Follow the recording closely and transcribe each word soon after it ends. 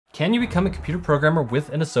Can you become a computer programmer with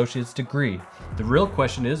an associate's degree? The real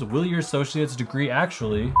question is, will your associate's degree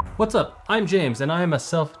actually? What's up? I'm James and I am a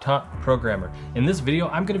self-taught programmer. In this video,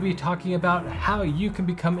 I'm going to be talking about how you can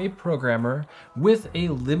become a programmer with a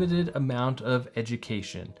limited amount of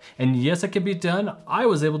education. And yes, it can be done. I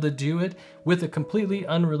was able to do it with a completely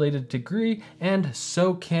unrelated degree, and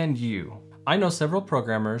so can you. I know several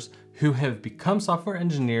programmers who have become software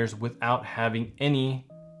engineers without having any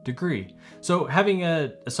degree. So having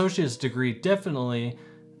an associate's degree definitely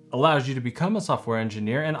allows you to become a software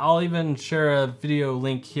engineer, and I'll even share a video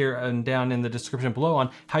link here and down in the description below on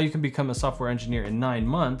how you can become a software engineer in 9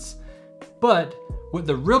 months. But what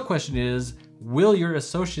the real question is, will your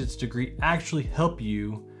associate's degree actually help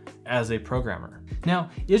you as a programmer? Now,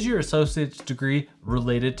 is your associate's degree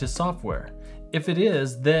related to software? If it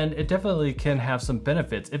is, then it definitely can have some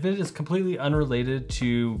benefits. If it is completely unrelated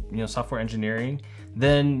to software engineering,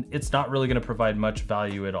 then it's not really going to provide much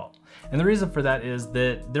value at all. And the reason for that is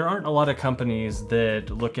that there aren't a lot of companies that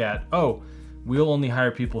look at, oh, we'll only hire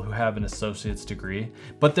people who have an associate's degree.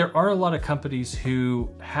 But there are a lot of companies who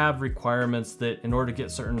have requirements that in order to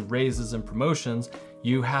get certain raises and promotions,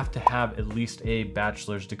 you have to have at least a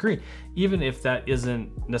bachelor's degree. Even if that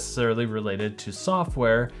isn't necessarily related to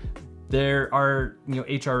software, there are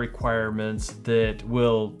HR requirements that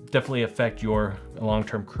will definitely affect your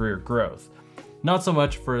long-term career growth. Not so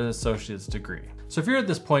much for an associate's degree. So if you're at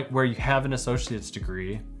this point where you have an associate's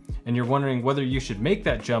degree and you're wondering whether you should make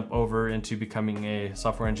that jump over into becoming a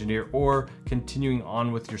software engineer or continuing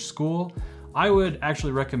on with your school, I would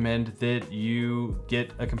actually recommend that you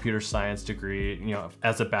get a computer science degree,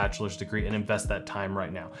 as a bachelor's degree, and invest that time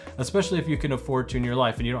right now. Especially if you can afford to in your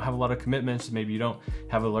life and you don't have a lot of commitments, maybe you don't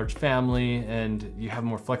have a large family and you have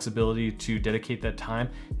more flexibility to dedicate that time.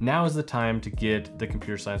 Now is the time to get the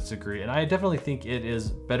computer science degree. And I definitely think it is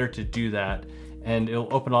better to do that, and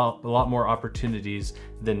it'll open up a lot more opportunities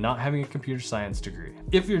than not having a computer science degree.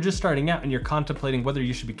 If you're just starting out and you're contemplating whether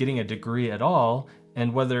you should be getting a degree at all,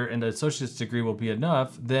 and whether an associate's degree will be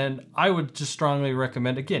enough, then I would just strongly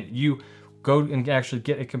recommend, again, you go and actually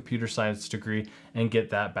get a computer science degree and get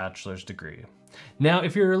that bachelor's degree. Now,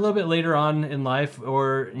 if you're a little bit later on in life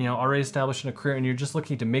or already established in a career and you're just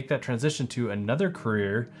looking to make that transition to another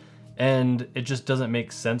career, and it just doesn't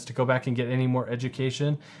make sense to go back and get any more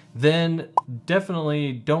education, then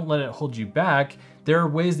definitely don't let it hold you back. There are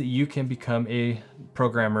ways that you can become a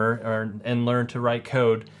programmer and learn to write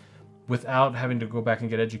code without having to go back and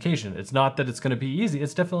get education. It's not that it's going to be easy.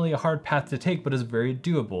 It's definitely a hard path to take, but it's very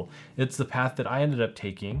doable. It's the path that I ended up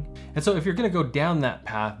taking. And so if you're going to go down that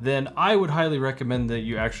path, then I would highly recommend that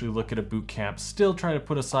you actually look at a boot camp. Still try to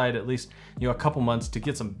put aside at least a couple months to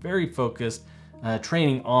get some very focused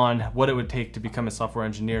training on what it would take to become a software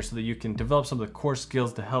engineer so that you can develop some of the core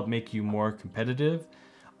skills to help make you more competitive.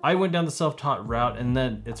 I went down the self-taught route, and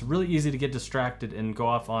then it's really easy to get distracted and go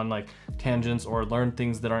off on like tangents or learn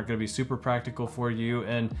things that aren't going to be super practical for you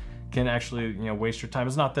and can actually waste your time.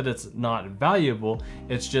 It's not that it's not valuable,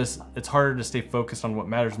 it's just it's harder to stay focused on what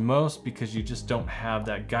matters most because you just don't have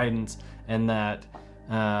that guidance and that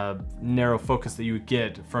narrow focus that you would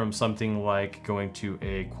get from something like going to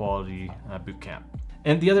a quality boot camp.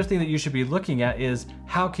 And the other thing that you should be looking at is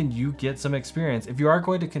how can you get some experience? If you are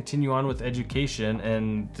going to continue on with education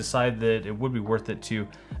and decide that it would be worth it to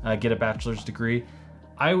get a bachelor's degree,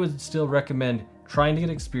 I would still recommend trying to get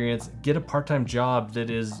experience, get a part-time job that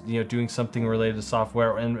is doing something related to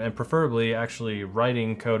software, and preferably actually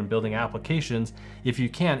writing code and building applications if you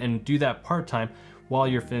can, and do that part-time while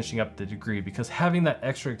you're finishing up the degree, because having that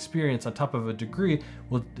extra experience on top of a degree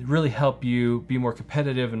will really help you be more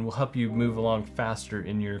competitive and will help you move along faster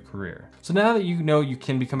in your career. So now that you know you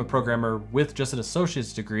can become a programmer with just an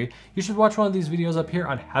associate's degree, you should watch one of these videos up here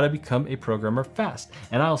on how to become a programmer fast.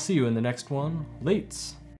 And I'll see you in the next one. Lates.